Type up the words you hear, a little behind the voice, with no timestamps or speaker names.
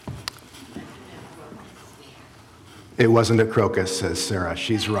It wasn't a crocus, says Sarah.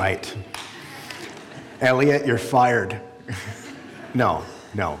 She's right. Elliot, you're fired. No,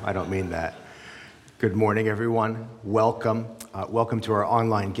 I don't mean that. Good morning, everyone. Welcome. Welcome to our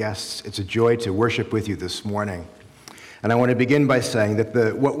online guests. It's a joy to worship with you this morning. And I want to begin by saying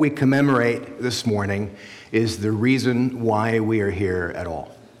that what we commemorate this morning is the reason why we are here at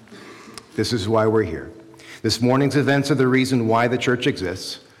all. This is why we're here. This morning's events are the reason why the church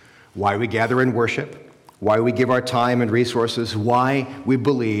exists, why we gather and worship, why we give our time and resources, why we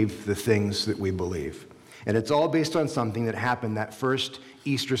believe the things that we believe. And it's all based on something that happened that first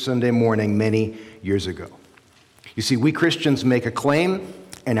Easter Sunday morning many years ago. You see, we Christians make a claim,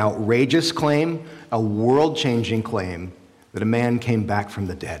 an outrageous claim, a world-changing claim that a man came back from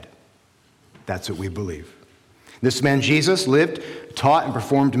the dead. That's what we believe. This man, Jesus, lived, taught, and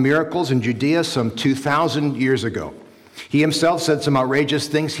performed miracles in Judea some 2,000 years ago. He himself said some outrageous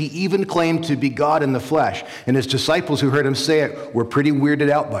things. He even claimed to be God in the flesh. And his disciples who heard him say it were pretty weirded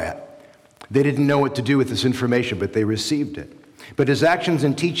out by it. They didn't know what to do with this information, but they received it. But his actions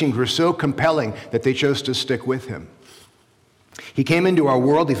and teachings were so compelling that they chose to stick with him. He came into our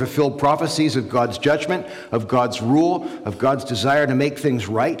world. He fulfilled prophecies of God's judgment, of God's rule, of God's desire to make things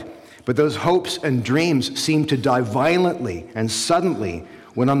right. But those hopes and dreams seemed to die violently and suddenly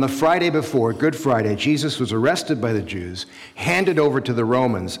when on the Friday before, Good Friday, Jesus was arrested by the Jews, handed over to the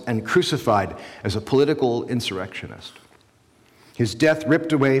Romans, and crucified as a political insurrectionist. His death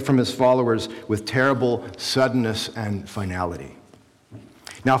ripped away from his followers with terrible suddenness and finality.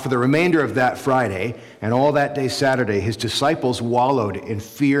 Now, for the remainder of that Friday and all that day Saturday, his disciples wallowed in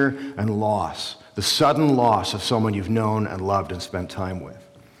fear and loss, the sudden loss of someone you've known and loved and spent time with.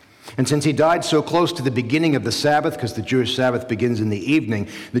 And since he died so close to the beginning of the Sabbath, because the Jewish Sabbath begins in the evening,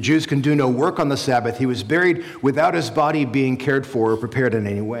 the Jews can do no work on the Sabbath. He was buried without his body being cared for or prepared in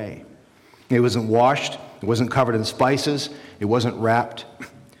any way. It wasn't washed. It wasn't covered in spices. It wasn't wrapped.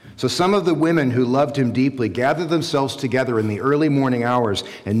 So some of the women who loved him deeply gathered themselves together in the early morning hours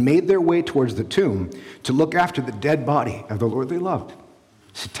and made their way towards the tomb to look after the dead body of the Lord they loved.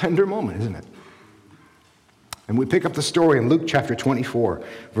 It's a tender moment, isn't it? And we pick up the story in Luke chapter 24,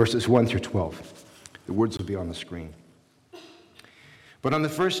 verses 1 through 12. The words will be on the screen. But on the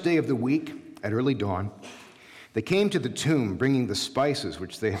first day of the week, at early dawn, they came to the tomb, bringing the spices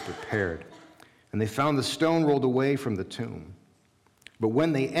which they had prepared. And they found the stone rolled away from the tomb. But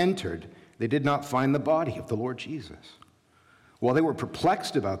when they entered, they did not find the body of the Lord Jesus. While they were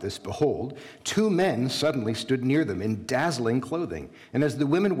perplexed about this, behold, two men suddenly stood near them in dazzling clothing. And as the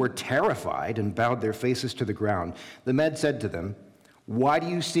women were terrified and bowed their faces to the ground, the men said to them, "Why do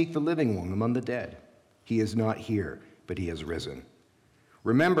you seek the living one among the dead? He is not here, but he has risen.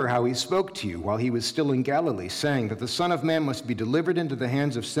 Remember how he spoke to you while he was still in Galilee, saying that the Son of Man must be delivered into the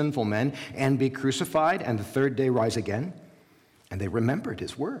hands of sinful men and be crucified, and the third day rise again." And they remembered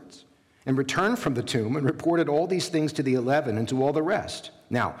his words, and returned from the tomb and reported all these things to the 11 and to all the rest.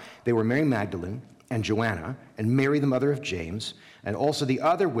 Now, they were Mary Magdalene and Joanna and Mary the mother of James, and also the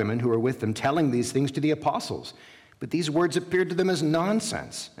other women who were with them, telling these things to the apostles. But these words appeared to them as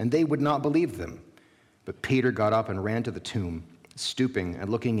nonsense, and they would not believe them. But Peter got up and ran to the tomb. Stooping and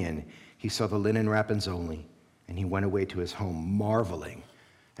looking in, he saw the linen wrappings only, and he went away to his home, marveling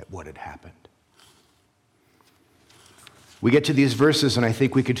at what had happened. We get to these verses, and I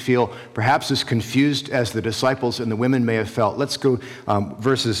think we could feel perhaps as confused as the disciples and the women may have felt. Let's go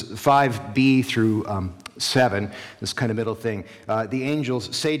verses 5b through 7, this kind of middle thing. The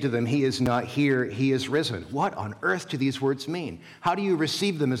angels say to them, "He is not here, he is risen." What on earth do these words mean? How do you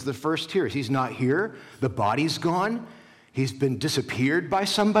receive them as the first hearers? He's not here? The body's gone? He's been disappeared by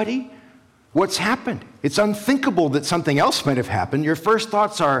somebody? What's happened? It's unthinkable that something else might have happened. Your first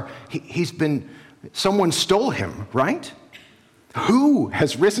thoughts are, someone stole him, right? Who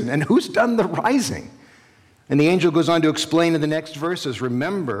has risen and who's done the rising? And the angel goes on to explain in the next verses,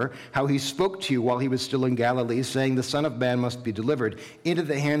 "Remember how he spoke to you while he was still in Galilee, saying the Son of Man must be delivered into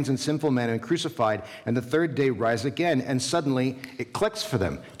the hands of sinful men and crucified, and the third day rise again." And suddenly it clicks for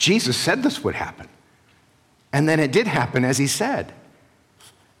them. Jesus said this would happen. And then it did happen as he said.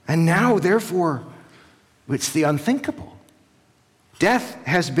 And now, therefore, it's the unthinkable. Death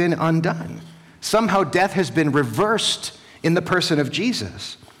has been undone. Somehow death has been reversed in the person of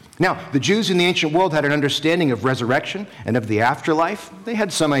Jesus. Now, the Jews in the ancient world had an understanding of resurrection and of the afterlife. They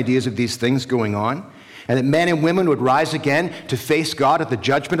had some ideas of these things going on. And that men and women would rise again to face God at the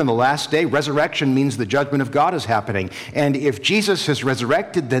judgment on the last day. Resurrection means the judgment of God is happening. And if Jesus has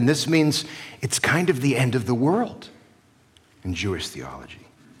resurrected, then this means it's kind of the end of the world in Jewish theology.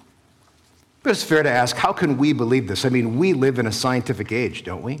 But it's fair to ask, how can we believe this? I mean, we live in a scientific age,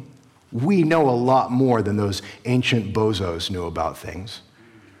 don't we? We know a lot more than those ancient bozos knew about things.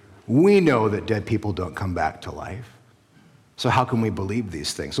 We know that dead people don't come back to life. So how can we believe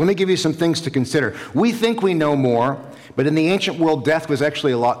these things? Let me give you some things to consider. We think we know more, but in the ancient world, death was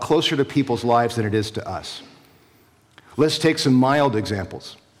actually a lot closer to people's lives than it is to us. Let's take some mild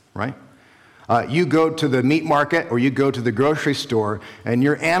examples, right? You go to the meat market or you go to the grocery store and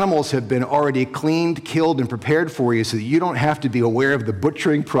your animals have been already cleaned, killed, and prepared for you so that you don't have to be aware of the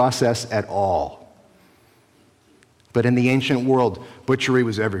butchering process at all. But in the ancient world, butchery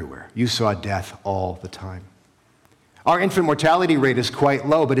was everywhere. You saw death all the time. Our infant mortality rate is quite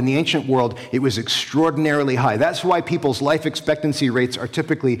low, but in the ancient world, it was extraordinarily high. That's why people's life expectancy rates are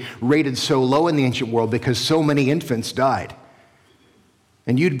typically rated so low in the ancient world, because so many infants died.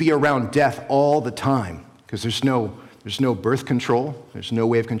 And you'd be around death all the time, because there's no birth control. There's no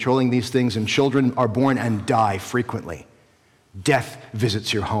way of controlling these things, and children are born and die frequently. Death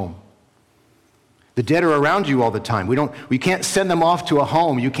visits your home. The dead are around you all the time. We can't send them off to a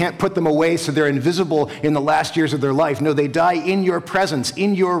home. You can't put them away so they're invisible in the last years of their life. No, they die in your presence,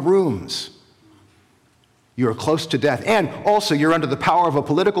 in your rooms. You are close to death. And also, you're under the power of a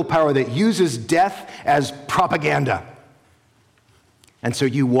political power that uses death as propaganda. And so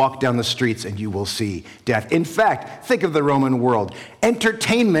you walk down the streets and you will see death. In fact, think of the Roman world.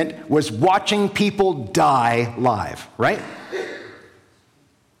 Entertainment was watching people die live, right?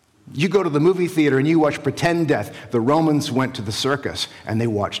 You go to the movie theater and you watch pretend death. The Romans went to the circus and they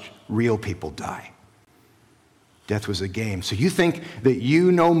watched real people die. Death was a game. So you think that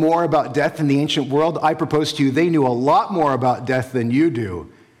you know more about death than the ancient world? I propose to you, they knew a lot more about death than you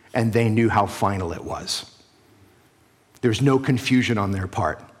do, and they knew how final it was. There's no confusion on their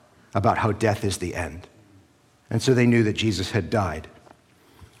part about how death is the end. And so they knew that Jesus had died.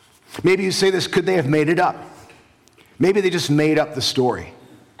 Maybe you say this, could they have made it up? Maybe they just made up the story.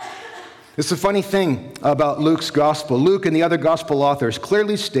 It's a funny thing about Luke's gospel. Luke and the other gospel authors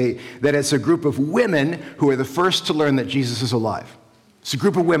clearly state that it's a group of women who are the first to learn that Jesus is alive. It's a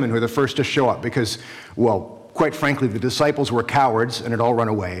group of women who are the first to show up because, well, quite frankly, the disciples were cowards and had all run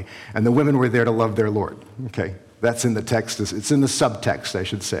away, and the women were there to love their Lord. Okay, that's in the text. It's in the subtext, I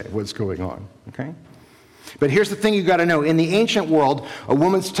should say, what's going on. Okay? But here's the thing you got to know. In the ancient world, a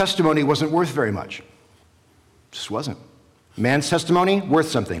woman's testimony wasn't worth very much. It just wasn't. Man's testimony, worth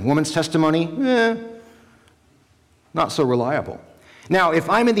something. Woman's testimony, not so reliable. Now, if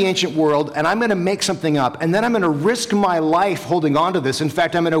I'm in the ancient world and I'm going to make something up and then I'm going to risk my life holding on to this, in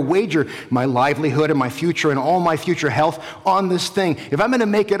fact, I'm going to wager my livelihood and my future and all my future health on this thing. If I'm going to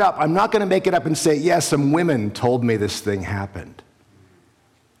make it up, I'm not going to make it up and say, yes, some women told me this thing happened.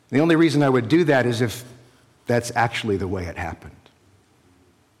 The only reason I would do that is if that's actually the way it happened.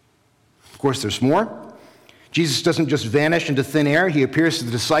 Of course, there's more. Jesus doesn't just vanish into thin air. He appears to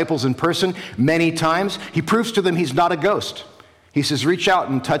the disciples in person many times. He proves to them he's not a ghost. He says, reach out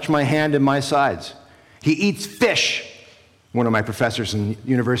and touch my hand and my sides. He eats fish. One of my professors in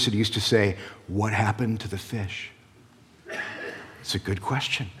university used to say, what happened to the fish? It's a good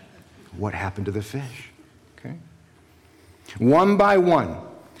question. What happened to the fish? Okay. One by one,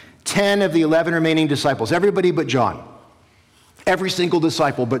 10 of the 11 remaining disciples, everybody but John, every single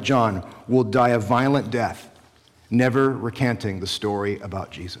disciple but John will die a violent death, never recanting the story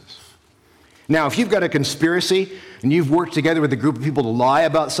about Jesus. Now, if you've got a conspiracy and you've worked together with a group of people to lie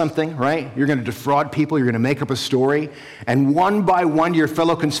about something, right? You're going to defraud people, you're going to make up a story, and one by one your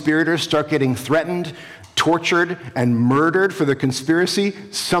fellow conspirators start getting threatened, tortured, and murdered for the conspiracy,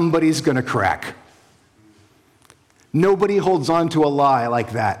 somebody's going to crack. Nobody holds on to a lie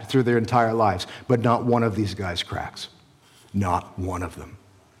like that through their entire lives, but not one of these guys cracks. Not one of them.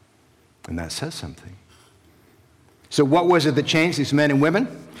 And that says something. So what was it that changed these men and women?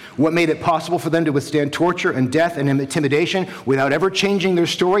 What made it possible for them to withstand torture and death and intimidation without ever changing their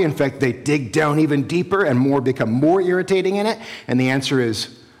story? In fact, they dig down even deeper and become more irritating in it. And the answer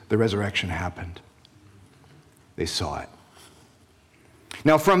is the resurrection happened. They saw it.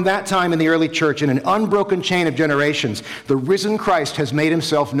 Now, from that time in the early church, in an unbroken chain of generations, the risen Christ has made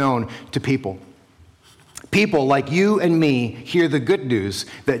himself known to people. People like you and me hear the good news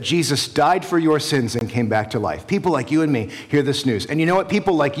that Jesus died for your sins and came back to life. People like you and me hear this news. And you know what?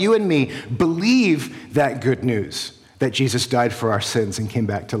 People like you and me believe that good news, that Jesus died for our sins and came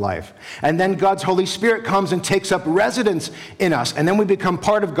back to life. And then God's Holy Spirit comes and takes up residence in us. And then we become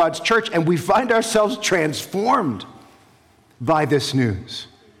part of God's church and we find ourselves transformed by this news.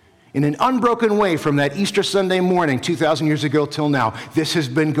 In an unbroken way from that Easter Sunday morning 2,000 years ago till now, this has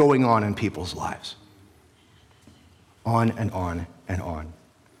been going on in people's lives. On and on and on.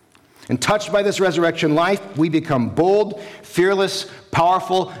 And touched by this resurrection life, we become bold, fearless,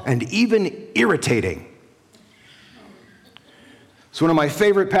 powerful, and even irritating. It's one of my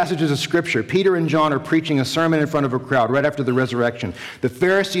favorite passages of Scripture. Peter and John are preaching a sermon in front of a crowd right after the resurrection. The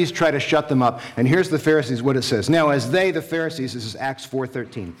Pharisees try to shut them up. And here's the Pharisees, what it says. Now, as they, the Pharisees, this is Acts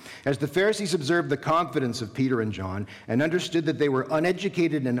 4:13. As the Pharisees observed the confidence of Peter and John and understood that they were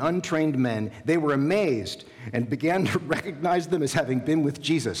uneducated and untrained men, they were amazed and began to recognize them as having been with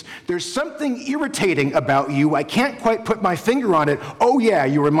Jesus. There's something irritating about you. I can't quite put my finger on it. Oh yeah,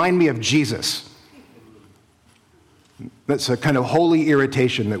 you remind me of Jesus. That's a kind of holy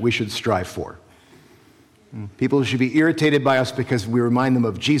irritation that we should strive for. People should be irritated by us because we remind them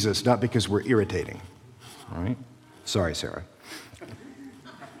of Jesus, not because we're irritating. All right? Sorry, Sarah.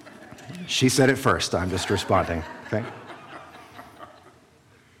 She said it first. I'm just responding. Okay?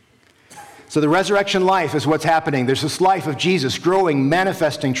 So the resurrection life is what's happening. There's this life of Jesus growing,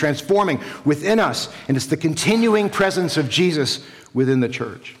 manifesting, transforming within us. And it's the continuing presence of Jesus within the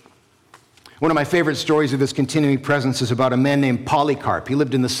church. One of my favorite stories of this continuing presence is about a man named Polycarp. He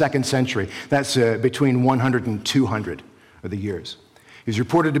lived in the 2nd century. That's between 100 and 200 of the years. He's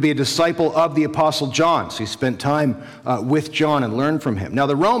reported to be a disciple of the Apostle John, so he spent time with John and learned from him. Now,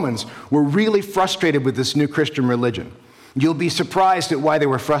 the Romans were really frustrated with this new Christian religion. You'll be surprised at why they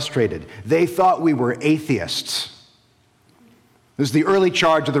were frustrated. They thought we were atheists. This is the early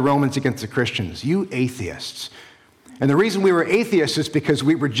charge of the Romans against the Christians. You atheists. And the reason we were atheists is because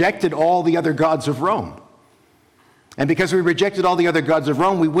we rejected all the other gods of Rome. And because we rejected all the other gods of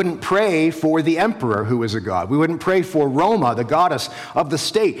Rome, we wouldn't pray for the emperor who was a god. We wouldn't pray for Roma, the goddess of the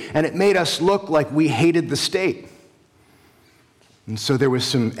state. And it made us look like we hated the state. And so there was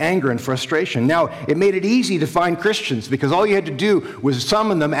some anger and frustration. Now, it made it easy to find Christians because all you had to do was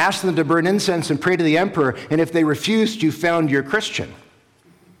summon them, ask them to burn incense and pray to the emperor. And if they refused, you found your Christian.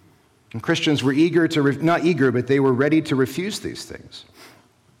 And Christians were not eager, but they were ready to refuse these things.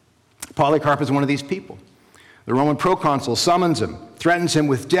 Polycarp is one of these people. The Roman proconsul summons him, threatens him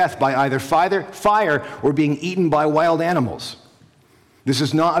with death by either fire or being eaten by wild animals. This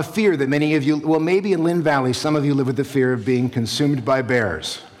is not a fear that many of you, well, maybe in Lynn Valley, some of you live with the fear of being consumed by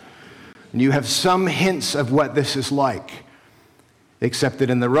bears. And you have some hints of what this is like. Except that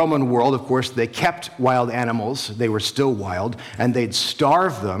in the Roman world, of course, they kept wild animals. They were still wild, and they'd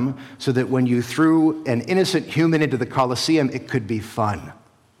starve them so that when you threw an innocent human into the Colosseum, it could be fun.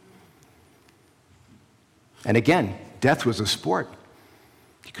 And again, death was a sport.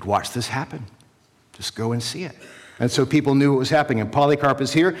 You could watch this happen. Just go and see it. And so people knew what was happening. And Polycarp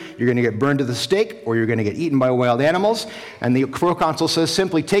is here. You're going to get burned to the stake, or you're going to get eaten by wild animals. And the proconsul says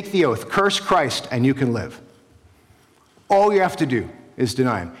simply, take the oath, curse Christ, and you can live. All you have to do is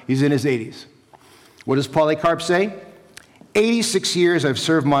deny him. He's in his 80s. What does Polycarp say? 86 years I've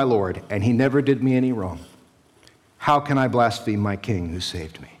served my Lord, and he never did me any wrong. How can I blaspheme my king who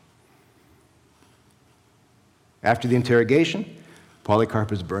saved me? After the interrogation,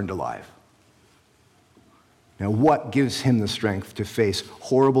 Polycarp is burned alive. Now, what gives him the strength to face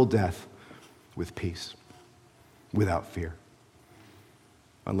horrible death with peace, without fear?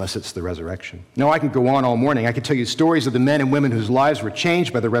 Unless it's the resurrection. Now, I can go on all morning. I can tell you stories of the men and women whose lives were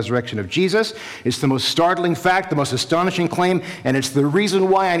changed by the resurrection of Jesus. It's the most startling fact, the most astonishing claim, and it's the reason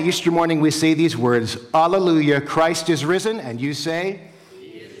why on Easter morning we say these words, Alleluia, Christ is risen, and you say, He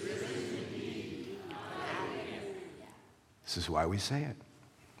is risen indeed. This is why we say it.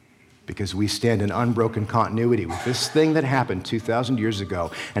 Because we stand in unbroken continuity with this thing that happened 2,000 years ago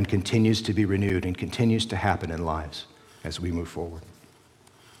and continues to be renewed and continues to happen in lives as we move forward.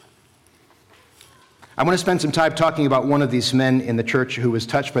 I want to spend some time talking about one of these men in the church who was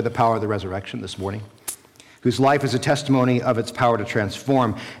touched by the power of the resurrection this morning, whose life is a testimony of its power to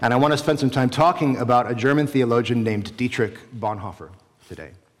transform. And I want to spend some time talking about a German theologian named Dietrich Bonhoeffer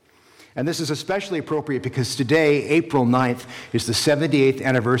today. And this is especially appropriate because today, April 9th, is the 78th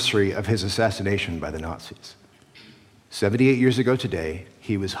anniversary of his assassination by the Nazis. 78 years ago today,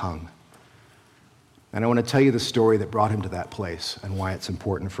 he was hung. And I want to tell you the story that brought him to that place and why it's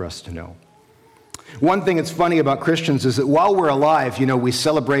important for us to know. One thing that's funny about Christians is that while we're alive, we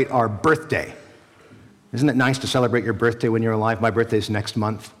celebrate our birthday. Isn't it nice to celebrate your birthday when you're alive? My birthday's next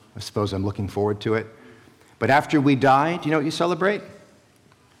month. I suppose I'm looking forward to it. But after we die, do you know what you celebrate?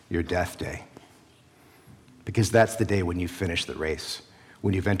 Your death day. Because that's the day when you finish the race,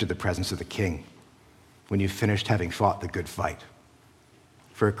 when you've entered the presence of the King, when you've finished having fought the good fight.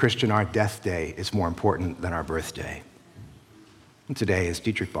 For a Christian, our death day is more important than our birthday. And today is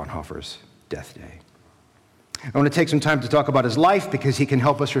Dietrich Bonhoeffer's death day. I want to take some time to talk about his life because he can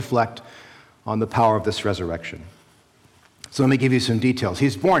help us reflect on the power of this resurrection. So let me give you some details.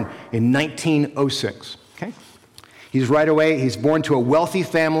 He's born in 1906, okay? He's born to a wealthy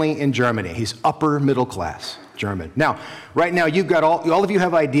family in Germany. He's upper middle class German. Now, right now, you've got all of you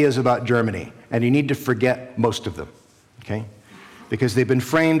have ideas about Germany, and you need to forget most of them, okay? Because they've been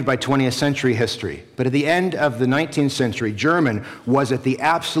framed by 20th century history. But at the end of the 19th century, German was at the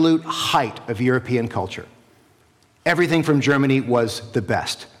absolute height of European culture. Everything from Germany was the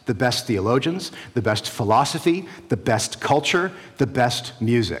best. The best theologians, the best philosophy, the best culture, the best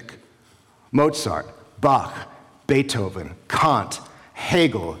music. Mozart, Bach, Beethoven, Kant,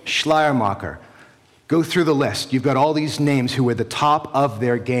 Hegel, Schleiermacher. Go through the list. You've got all these names who were the top of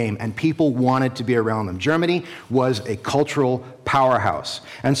their game, and people wanted to be around them. Germany was a cultural powerhouse.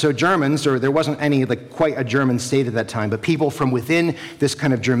 And so Germans, or there wasn't any quite a German state at that time, but people from within this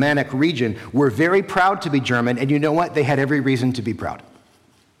kind of Germanic region were very proud to be German, and you know what? They had every reason to be proud.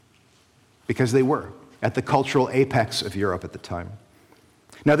 Because they were at the cultural apex of Europe at the time.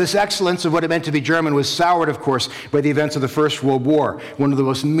 Now, this excellence of what it meant to be German was soured, of course, by the events of the First World War, one of the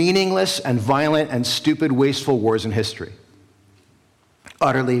most meaningless and violent and stupid, wasteful wars in history.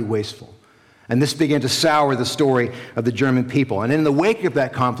 Utterly wasteful. And this began to sour the story of the German people. And in the wake of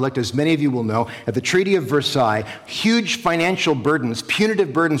that conflict, as many of you will know, at the Treaty of Versailles, huge financial burdens,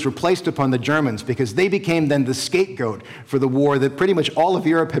 punitive burdens were placed upon the Germans because they became then the scapegoat for the war that pretty much all of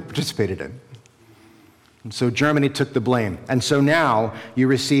Europe had participated in. And so Germany took the blame. And so now you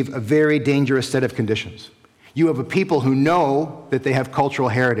receive a very dangerous set of conditions. You have a people who know that they have cultural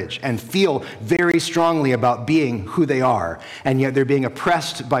heritage and feel very strongly about being who they are, and yet they're being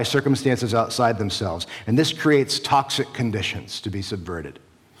oppressed by circumstances outside themselves. And this creates toxic conditions to be subverted.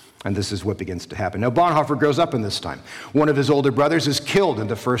 And this is what begins to happen. Now, Bonhoeffer grows up in this time. One of his older brothers is killed in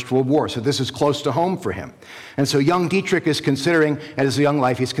the First World War, so this is close to home for him. And so young Dietrich is considering, at his young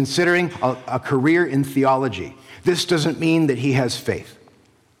life, he's considering a career in theology. This doesn't mean that he has faith.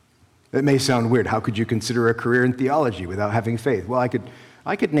 That may sound weird. How could you consider a career in theology without having faith? Well,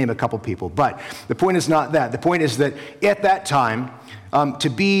 I could name a couple people, but the point is not that. The point is that at that time, to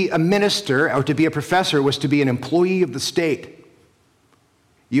be a minister or to be a professor was to be an employee of the state.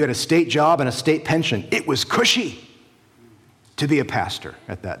 You had a state job and a state pension. It was cushy to be a pastor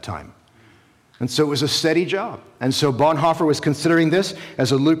at that time. And so it was a steady job. And so Bonhoeffer was considering this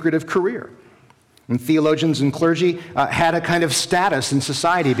as a lucrative career. And theologians and clergy had a kind of status in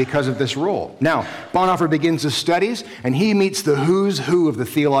society because of this role. Now, Bonhoeffer begins his studies, and he meets the who's who of the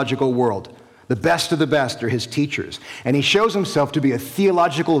theological world. The best of the best are his teachers. And he shows himself to be a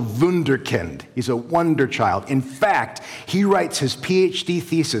theological wunderkind. He's a wonder child. In fact, he writes his PhD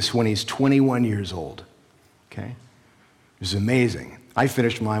thesis when he's 21 years old. Okay? It was amazing. I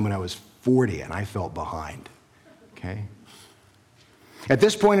finished mine when I was 40, and I felt behind. Okay? At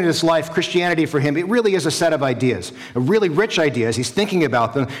this point in his life, Christianity for him, it really is a set of ideas, really rich ideas. He's thinking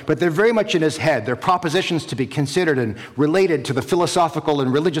about them, but they're very much in his head. They're propositions to be considered and related to the philosophical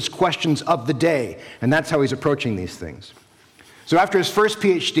and religious questions of the day, and that's how he's approaching these things. So after his first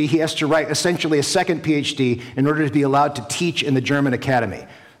PhD, he has to write essentially a second PhD in order to be allowed to teach in the German Academy.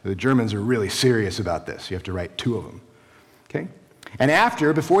 The Germans are really serious about this. You have to write 2 of them. Okay?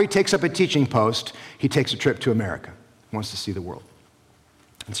 And before he takes up a teaching post, he takes a trip to America. He wants to see the world.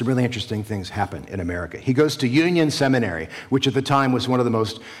 And some really interesting things happen in America. He goes to Union Seminary, which at the time was one of the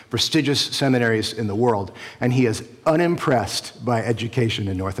most prestigious seminaries in the world, and he is unimpressed by education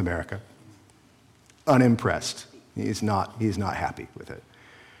in North America. Unimpressed. He's not happy with it.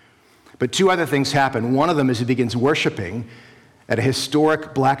 But 2 other things happen. One of them is he begins worshiping at a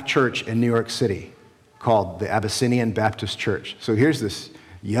historic black church in New York City called the Abyssinian Baptist Church. So here's this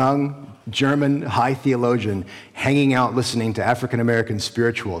young German high theologian hanging out listening to African-American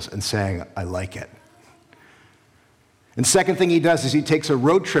spirituals and saying, I like it. And second thing he does is he takes a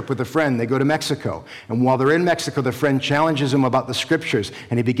road trip with a friend. They go to Mexico. And while they're in Mexico, the friend challenges him about the scriptures,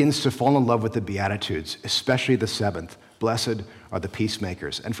 and he begins to fall in love with the Beatitudes, especially the 7th. Blessed are the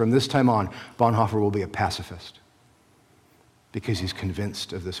peacemakers. And from this time on, Bonhoeffer will be a pacifist because he's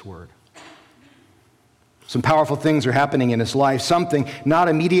convinced of this word. Some powerful things are happening in his life. Something, not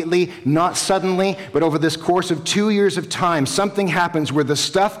immediately, not suddenly, but over this course of 2 years of time, something happens where the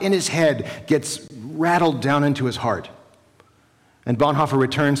stuff in his head gets rattled down into his heart. And Bonhoeffer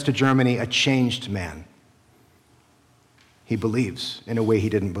returns to Germany a changed man. He believes in a way he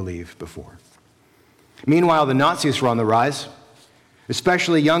didn't believe before. Meanwhile, the Nazis were on the rise,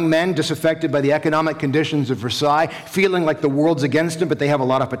 especially young men disaffected by the economic conditions of Versailles, feeling like the world's against them, but they have a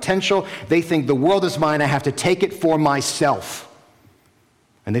lot of potential. They think the world is mine, I have to take it for myself.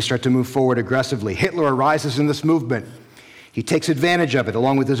 And they start to move forward aggressively. Hitler arises in this movement. He takes advantage of it,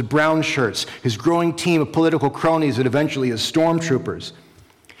 along with his brown shirts, his growing team of political cronies, and eventually his stormtroopers.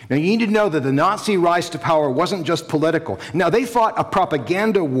 Now, you need to know that the Nazi rise to power wasn't just political. Now, they fought a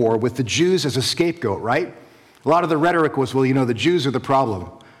propaganda war with the Jews as a scapegoat, right? A lot of the rhetoric was, well, the Jews are the problem.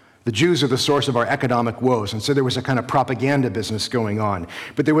 The Jews are the source of our economic woes. And so there was a kind of propaganda business going on.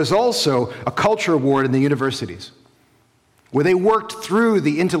 But there was also a culture war in the universities, where they worked through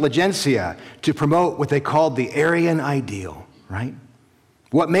the intelligentsia to promote what they called the Aryan ideal, right?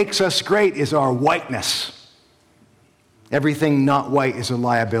 What makes us great is our whiteness. Everything not white is a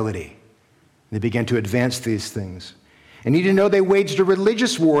liability. They began to advance these things. And you need to know they waged a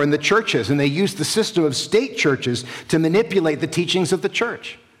religious war in the churches, and they used the system of state churches to manipulate the teachings of the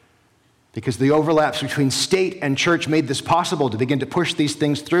church. Because the overlaps between state and church made this possible to begin to push these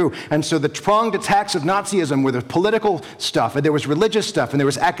things through. And so the pronged attacks of Nazism were the political stuff, and there was religious stuff, and there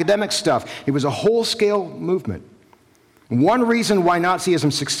was academic stuff. It was a whole-scale movement. One reason why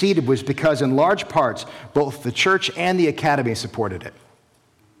Nazism succeeded was because, in large parts, both the church and the academy supported it.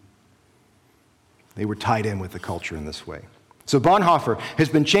 They were tied in with the culture in this way. So Bonhoeffer has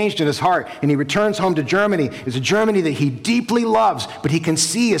been changed in his heart, and he returns home to Germany. It's a Germany that he deeply loves, but he can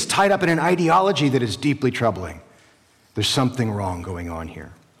see is tied up in an ideology that is deeply troubling. There's something wrong going on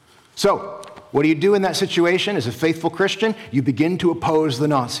here. So, what do you do in that situation as a faithful Christian? You begin to oppose the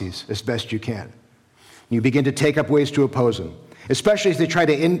Nazis as best you can. You begin to take up ways to oppose them, especially as they try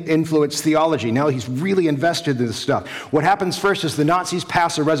to influence theology. Now he's really invested in this stuff. What happens first is the Nazis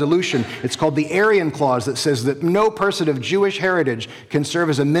pass a resolution. It's called the Aryan Clause, that says that no person of Jewish heritage can serve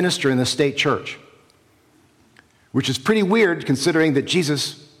as a minister in the state church, which is pretty weird considering that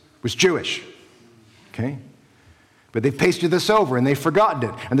Jesus was Jewish, okay? But they've pasted this over and they've forgotten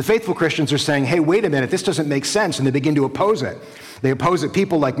it. And the faithful Christians are saying, hey, wait a minute, this doesn't make sense. And they begin to oppose it. They oppose it.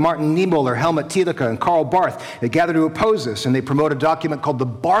 People like Martin Niemöller, Helmut Thielicke, and Karl Barth, they gather to oppose this. And they promote a document called the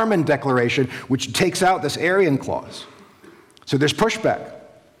Barmen Declaration, which takes out this Aryan Clause. So there's pushback.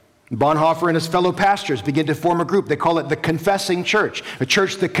 Bonhoeffer and his fellow pastors begin to form a group. They call it the Confessing Church, a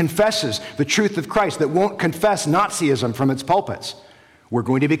church that confesses the truth of Christ, that won't confess Nazism from its pulpits. We're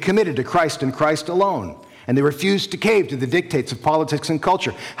going to be committed to Christ and Christ alone. And they refuse to cave to the dictates of politics and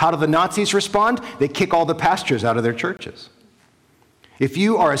culture. How do the Nazis respond? They kick all the pastors out of their churches. If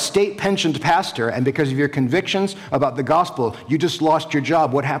you are a state-pensioned pastor and because of your convictions about the gospel, you just lost your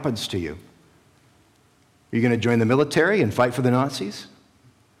job, what happens to you? Are you going to join the military and fight for the Nazis?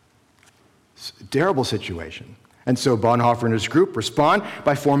 It's a terrible situation. And so Bonhoeffer and his group respond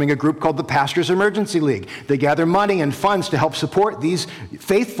by forming a group called the Pastors Emergency League. They gather money and funds to help support these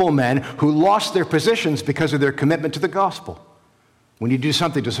faithful men who lost their positions because of their commitment to the gospel. We need to do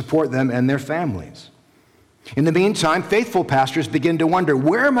something to support them and their families. In the meantime, faithful pastors begin to wonder,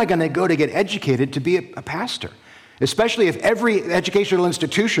 where am I going to go to get educated to be a pastor? Especially if every educational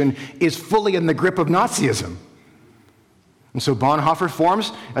institution is fully in the grip of Nazism. And so Bonhoeffer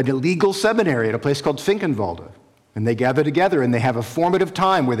forms an illegal seminary at a place called Finkenwalde. And they gather together and they have a formative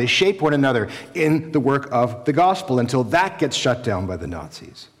time where they shape one another in the work of the gospel until that gets shut down by the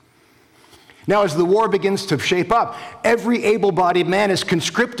Nazis. Now, as the war begins to shape up, every able-bodied man is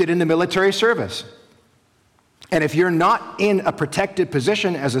conscripted into military service. And if you're not in a protected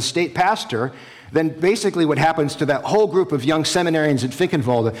position as a state pastor, then basically what happens to that whole group of young seminarians at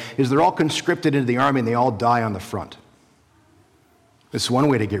Finkenwalde is they're all conscripted into the army and they all die on the front. It's one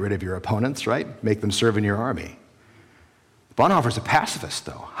way to get rid of your opponents, right? Make them serve in your army. Bonhoeffer's a pacifist,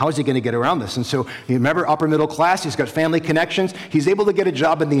 though. How is he going to get around this? And so, you remember, upper middle class, he's got family connections. He's able to get a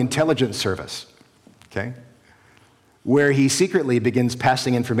job in the intelligence service, okay, where he secretly begins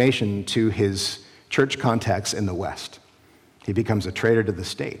passing information to his church contacts in the West. He becomes a traitor to the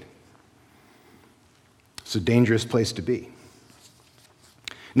state. It's a dangerous place to be.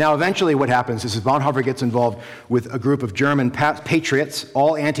 Now, eventually what happens is Bonhoeffer gets involved with a group of German patriots,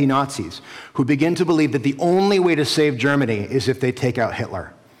 all anti-Nazis, who begin to believe that the only way to save Germany is if they take out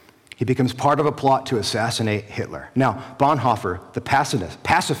Hitler. He becomes part of a plot to assassinate Hitler. Now, Bonhoeffer, the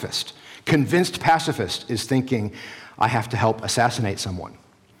pacifist, convinced pacifist, is thinking, I have to help assassinate someone.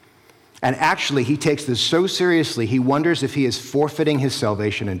 And actually, he takes this so seriously, he wonders if he is forfeiting his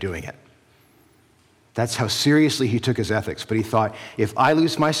salvation in doing it. That's how seriously he took his ethics. But he thought, if I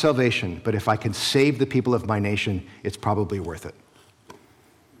lose my salvation, but if I can save the people of my nation, it's probably worth it.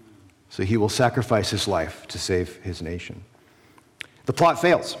 So he will sacrifice his life to save his nation. The plot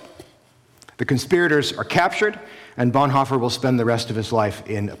fails. The conspirators are captured, and Bonhoeffer will spend the rest of his life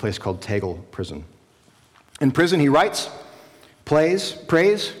in a place called Tegel prison. In prison, he writes, plays,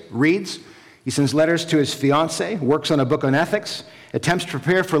 prays, reads. He sends letters to his fiancée, works on a book on ethics, attempts to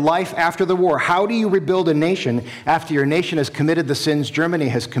prepare for life after the war. How do you rebuild a nation after your nation has committed the sins Germany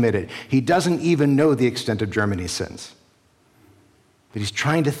has committed? He doesn't even know the extent of Germany's sins. But he's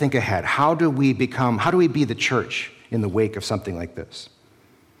trying to think ahead. How do we be the church in the wake of something like this?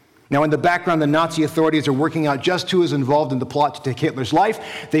 Now, in the background, the Nazi authorities are working out just who is involved in the plot to take Hitler's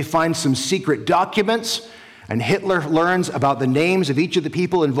life. They find some secret documents, and Hitler learns about the names of each of the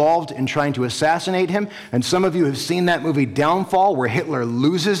people involved in trying to assassinate him. And some of you have seen that movie Downfall, where Hitler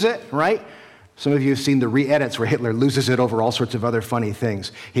loses it, right? Some of you have seen the re-edits where Hitler loses it over all sorts of other funny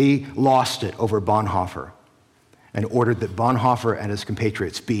things. He lost it over Bonhoeffer and ordered that Bonhoeffer and his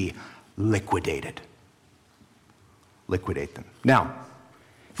compatriots be liquidated. Liquidate them. Now,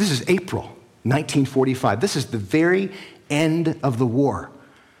 this is April 1945. This is the very end of the war.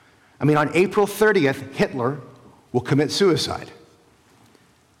 I mean, on April 30th, Hitler will commit suicide.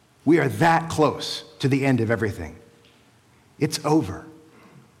 We are that close to the end of everything. It's over.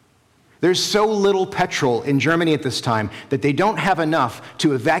 There's so little petrol in Germany at this time that they don't have enough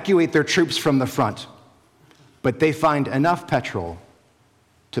to evacuate their troops from the front. But they find enough petrol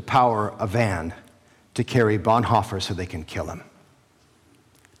to power a van to carry Bonhoeffer so they can kill him.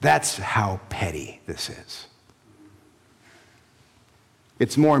 That's how petty this is.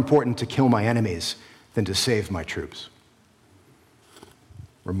 It's more important to kill my enemies than to save my troops.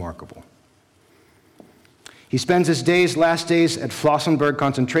 Remarkable. He spends his last days at Flossenbürg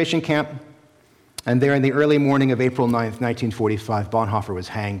concentration camp, and there in the early morning of April 9th, 1945, Bonhoeffer was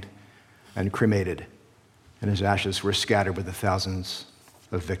hanged and cremated, and his ashes were scattered with the thousands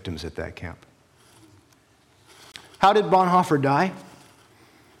of victims at that camp. How did Bonhoeffer die?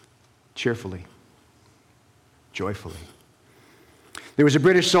 Cheerfully, joyfully. There was a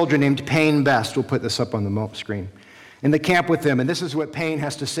British soldier named Payne Best. We'll put this up on the screen. In the camp with them, and this is what Payne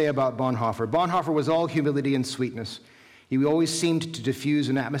has to say about Bonhoeffer. Bonhoeffer was all humility and sweetness. He always seemed to diffuse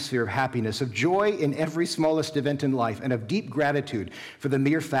an atmosphere of happiness, of joy in every smallest event in life, and of deep gratitude for the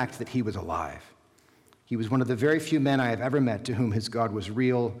mere fact that he was alive. He was one of the very few men I have ever met to whom his God was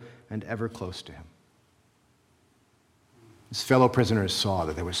real and ever close to him. His fellow prisoners saw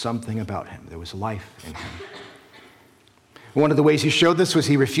that there was something about him. There was life in him. One of the ways he showed this was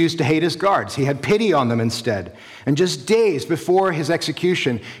he refused to hate his guards. He had pity on them instead. And just days before his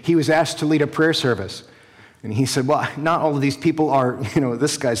execution, he was asked to lead a prayer service. And he said, well, not all of these people are,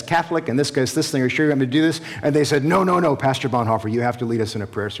 this guy's Catholic and this guy's this thing. Are you sure you want me to do this? And they said, no, Pastor Bonhoeffer, you have to lead us in a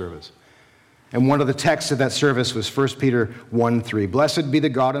prayer service. And one of the texts of that service was 1 Peter 1:3. Blessed be the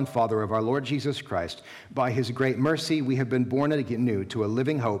God and Father of our Lord Jesus Christ. By his great mercy, we have been born anew to a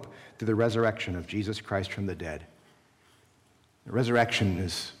living hope through the resurrection of Jesus Christ from the dead. The resurrection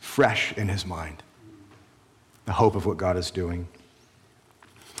is fresh in his mind, the hope of what God is doing.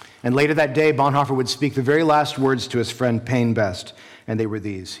 And later that day, Bonhoeffer would speak the very last words to his friend Payne Best, and they were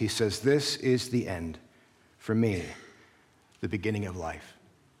these. He says, this is the end, for me, the beginning of life.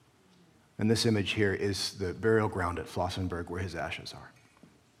 And this image here is the burial ground at Flossenbürg where his ashes are.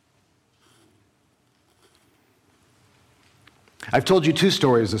 I've told you two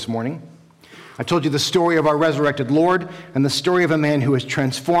stories this morning. I told you the story of our resurrected Lord and the story of a man who was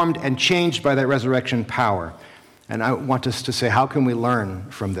transformed and changed by that resurrection power. And I want us to say, how can we learn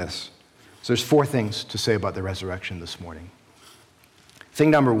from this? So there's 4 things to say about the resurrection this morning.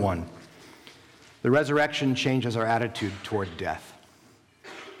 Thing number 1, the resurrection changes our attitude toward death.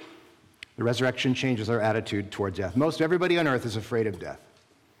 The resurrection changes our attitude toward death. Most everybody on earth is afraid of death.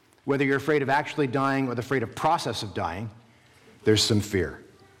 Whether you're afraid of actually dying or afraid of process of dying, there's some fear.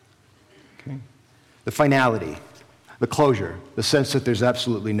 Okay? The finality, the closure, the sense that there's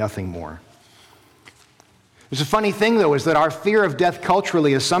absolutely nothing more. There's a funny thing, though, is that our fear of death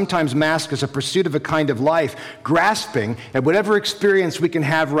culturally is sometimes masked as a pursuit of a kind of life, grasping at whatever experience we can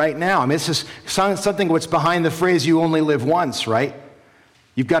have right now. I mean, this is something what's behind the phrase, you only live once, right?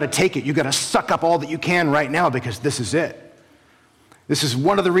 You've got to take it. You've got to suck up all that you can right now because this is it. This is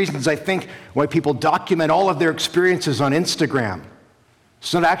one of the reasons I think why people document all of their experiences on Instagram.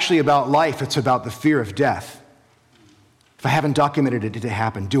 It's not actually about life. It's about the fear of death. If I haven't documented it, did it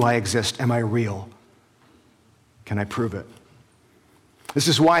happen? Do I exist? Am I real? Can I prove it? This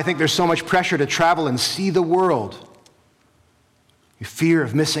is why I think there's so much pressure to travel and see the world. You fear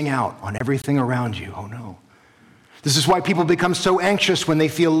of missing out on everything around you. Oh no. This is why people become so anxious when they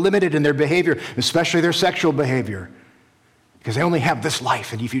feel limited in their behavior, especially their sexual behavior. Because they only have this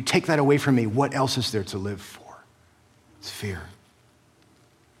life, and if you take that away from me, what else is there to live for? It's fear.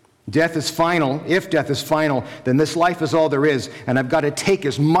 Death is final. If death is final, then this life is all there is, and I've got to take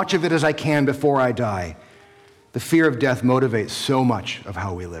as much of it as I can before I die. The fear of death motivates so much of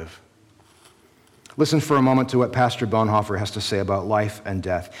how we live. Listen for a moment to what Pastor Bonhoeffer has to say about life and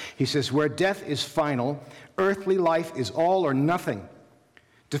death. He says, where death is final, earthly life is all or nothing.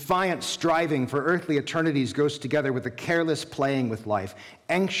 Defiant striving for earthly eternities goes together with a careless playing with life,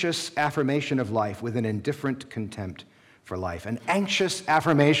 anxious affirmation of life with an indifferent contempt for life. An anxious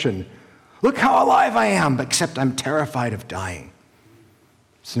affirmation. Look how alive I am, except I'm terrified of dying.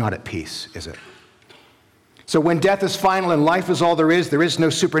 It's not at peace, is it? So when death is final and life is all there is no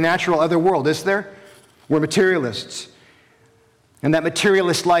supernatural other world, is there? We're materialists. And that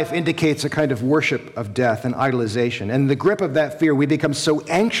materialist life indicates a kind of worship of death and idolization. And in the grip of that fear, we become so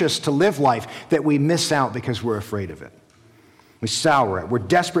anxious to live life that we miss out because we're afraid of it. We sour it. We're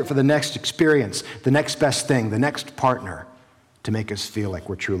desperate for the next experience, the next best thing, the next partner to make us feel like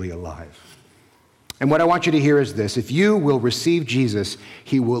we're truly alive. And what I want you to hear is this. If you will receive Jesus,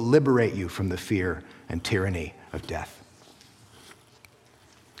 he will liberate you from the fear and tyranny of death.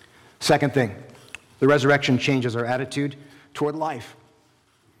 Second thing, the resurrection changes our attitude toward life.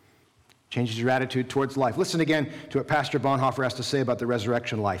 Changes your attitude towards life. Listen again to what Pastor Bonhoeffer has to say about the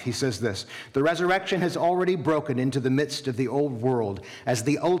resurrection life. He says this, the resurrection has already broken into the midst of the old world as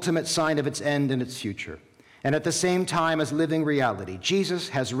the ultimate sign of its end and its future. And at the same time as living reality, Jesus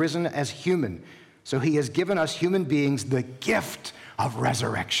has risen as human, so he has given us human beings the gift of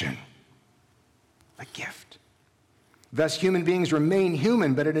resurrection. A gift. Thus, human beings remain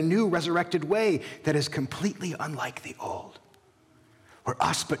human, but in a new resurrected way that is completely unlike the old. We're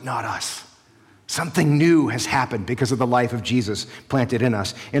us, but not us. Something new has happened because of the life of Jesus planted in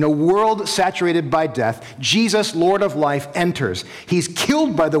us. In a world saturated by death, Jesus, Lord of life, enters. He's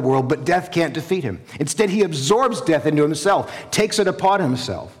killed by the world, but death can't defeat him. Instead, he absorbs death into himself, takes it upon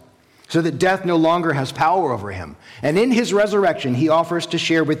himself, so that death no longer has power over him. And in his resurrection, he offers to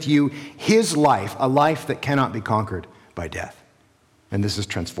share with you his life, a life that cannot be conquered by death. And this is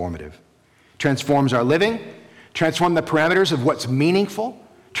transformative. Transforms our living, transforms the parameters of what's meaningful,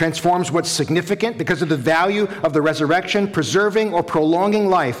 transforms what's significant because of the value of the resurrection. Preserving or prolonging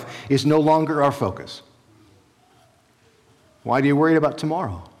life is no longer our focus. Why are you worried about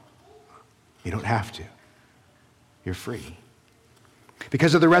tomorrow? You don't have to. You're free.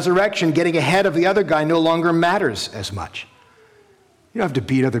 Because of the resurrection, getting ahead of the other guy no longer matters as much. You don't have to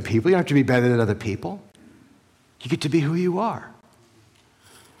beat other people. You don't have to be better than other people. You get to be who you are.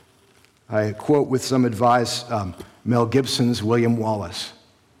 I quote with some advice Mel Gibson's William Wallace.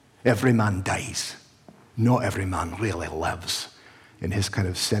 Every man dies. Not every man really lives. In his kind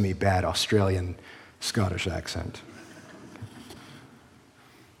of semi-bad Australian Scottish accent.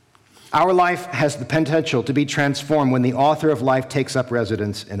 Our life has the potential to be transformed when the author of life takes up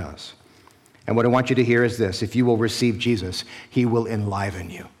residence in us. And what I want you to hear is this. If you will receive Jesus, he will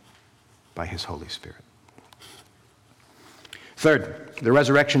enliven you by his Holy Spirit. Third, the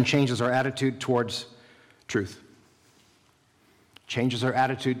resurrection changes our attitude towards truth. Changes our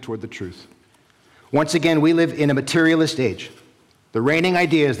attitude toward the truth. Once again, we live in a materialist age. The reigning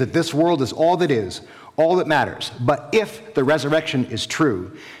idea is that this world is, all that matters. But if the resurrection is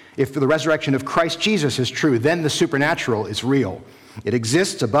true, if the resurrection of Christ Jesus is true, then the supernatural is real. It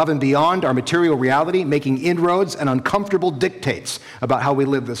exists above and beyond our material reality, making inroads and uncomfortable dictates about how we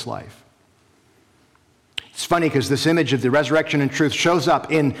live this life. It's funny because this image of the resurrection and truth shows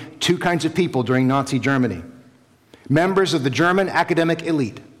up in two kinds of people during Nazi Germany. Members of the German academic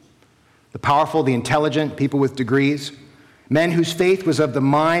elite, the powerful, the intelligent, people with degrees, men whose faith was of the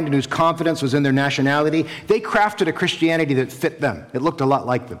mind and whose confidence was in their nationality. They crafted a Christianity that fit them. It looked a lot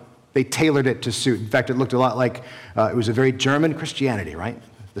like them. They tailored it to suit. In fact, it looked a lot like it was a very German Christianity, right?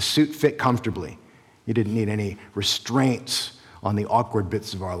 The suit fit comfortably. You didn't need any restraints on the awkward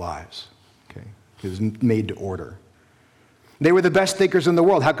bits of our lives. Okay? It was made to order. They were the best thinkers in the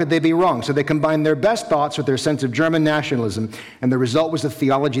world. How could they be wrong? So they combined their best thoughts with their sense of German nationalism, and the result was a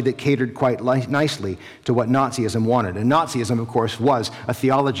theology that catered quite nicely to what Nazism wanted. And Nazism, of course, was a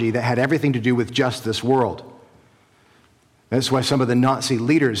theology that had everything to do with just this world. That's why some of the Nazi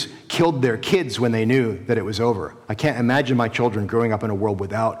leaders killed their kids when they knew that it was over. I can't imagine my children growing up in a world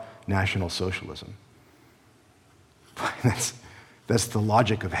without National Socialism. That's the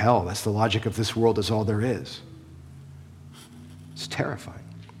logic of hell. That's the logic of this world is all there is. It's terrifying.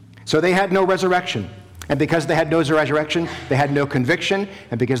 So they had no resurrection. And because they had no resurrection, they had no conviction.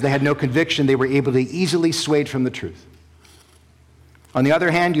 And because they had no conviction, they were able to easily sway from the truth. On the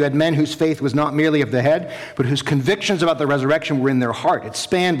other hand, you had men whose faith was not merely of the head, but whose convictions about the resurrection were in their heart. It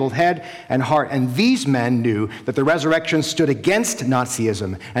spanned both head and heart. And these men knew that the resurrection stood against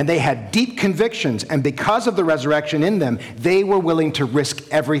Nazism, and they had deep convictions. And because of the resurrection in them, they were willing to risk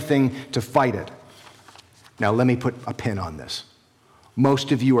everything to fight it. Now, let me put a pin on this.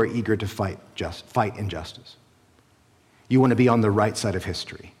 Most of you are eager to fight injustice. You want to be on the right side of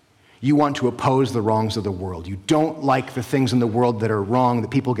history. You want to oppose the wrongs of the world. You don't like the things in the world that are wrong,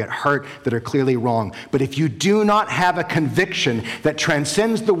 that people get hurt, that are clearly wrong. But if you do not have a conviction that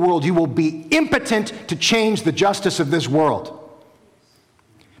transcends the world, you will be impotent to change the justice of this world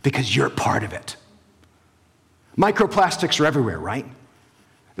because you're part of it. Microplastics are everywhere, right?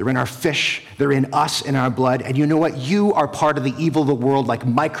 They're in our fish, they're in us, in our blood. And you know what? You are part of the evil of the world like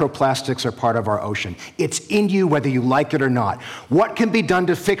microplastics are part of our ocean. It's in you whether you like it or not. What can be done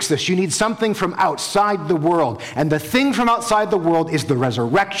to fix this? You need something from outside the world. And the thing from outside the world is the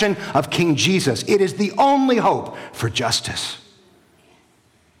resurrection of King Jesus. It is the only hope for justice.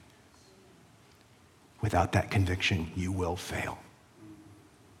 Without that conviction, you will fail.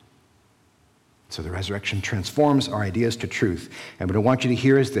 So the resurrection transforms our ideas to truth. And what I want you to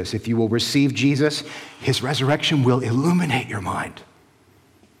hear is this. If you will receive Jesus, his resurrection will illuminate your mind.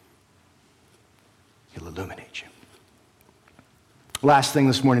 He'll illuminate you. Last thing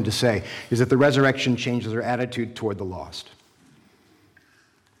this morning to say is that the resurrection changes our attitude toward the lost.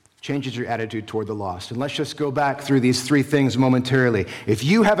 Changes your attitude toward the lost. And let's just go back through these three things momentarily. If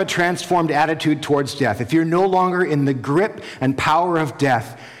you have a transformed attitude towards death, if you're no longer in the grip and power of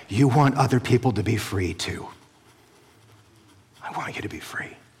death, you want other people to be free too. I want you to be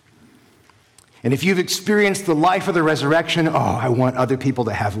free. And if you've experienced the life of the resurrection, I want other people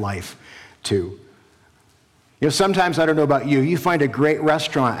to have life too. You know, sometimes, I don't know about you, you find a great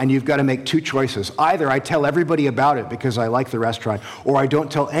restaurant and you've got to make two choices. Either I tell everybody about it because I like the restaurant, or I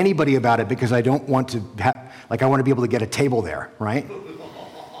don't tell anybody about it because I don't want to I want to be able to get a table there, right?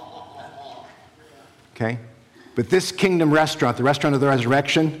 Okay? But this kingdom restaurant, the restaurant of the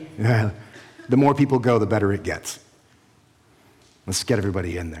resurrection, the more people go, the better it gets. Let's get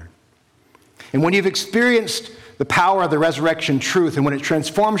everybody in there. And when you've experienced the power of the resurrection truth, and when it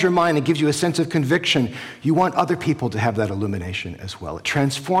transforms your mind and gives you a sense of conviction, you want other people to have that illumination as well. It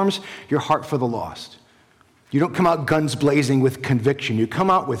transforms your heart for the lost. You don't come out guns blazing with conviction. You come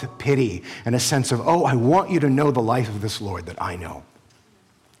out with pity and a sense of, I want you to know the life of this Lord that I know.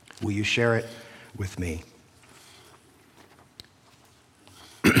 Will you share it with me?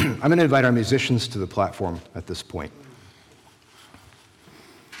 I'm going to invite our musicians to the platform at this point.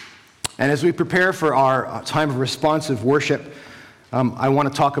 And as we prepare for our time of responsive worship, I want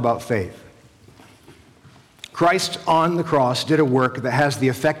to talk about faith. Christ on the cross did a work that has the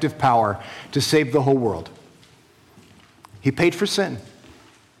effective power to save the whole world. He paid for sin.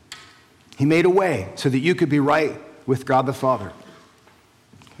 He made a way so that you could be right with God the Father.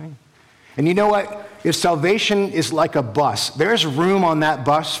 Okay? And you know what? If salvation is like a bus, there's room on that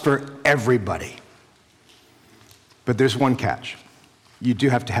bus for everybody. But there's one catch. You do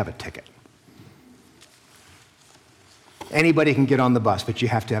have to have a ticket. Anybody can get on the bus, but you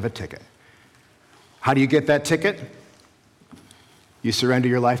have to have a ticket. How do you get that ticket? You surrender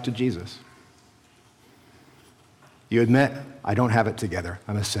your life to Jesus. You admit, I don't have it together.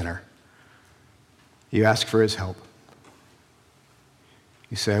 I'm a sinner. You ask for his help.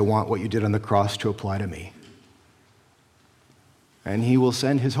 You say, I want what you did on the cross to apply to me. And he will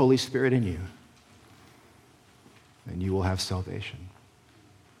send his Holy Spirit in you. And you will have salvation.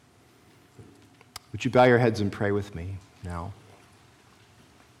 Would you bow your heads and pray with me now?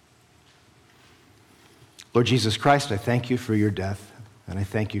 Lord Jesus Christ, I thank you for your death, and I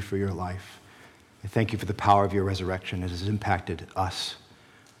thank you for your life. I thank you for the power of your resurrection. It has impacted us,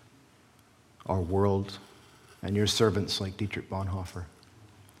 our world, and your servants like Dietrich Bonhoeffer.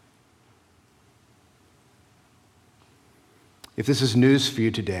 If this is news for you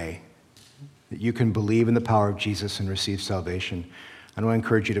today, that you can believe in the power of Jesus and receive salvation, I want to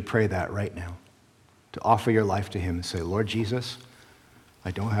encourage you to pray that right now, to offer your life to him and say, Lord Jesus,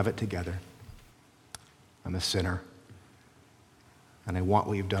 I don't have it together. I'm a sinner, and I want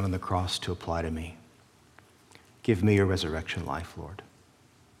what you've done on the cross to apply to me. Give me your resurrection life, Lord.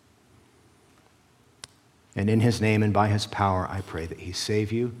 And in his name and by his power, I pray that he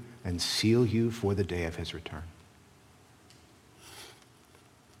save you and seal you for the day of his return.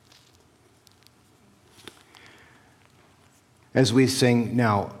 As we sing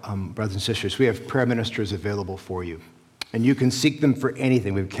now, brothers and sisters, we have prayer ministers available for you. And you can seek them for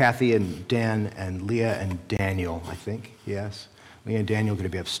anything. We have Kathy and Dan and Leah and Daniel, I think. Yes. Leah and Daniel are going to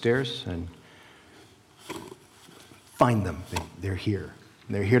be upstairs. And find them. They're here.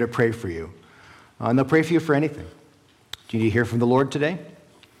 They're here to pray for you. And they'll pray for you for anything. Do you need to hear from the Lord today?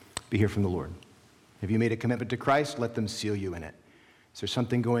 Be hear from the Lord. Have you made a commitment to Christ? Let them seal you in it. Is there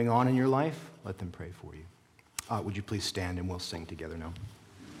something going on in your life? Let them pray for you. Would you please stand and we'll sing together now?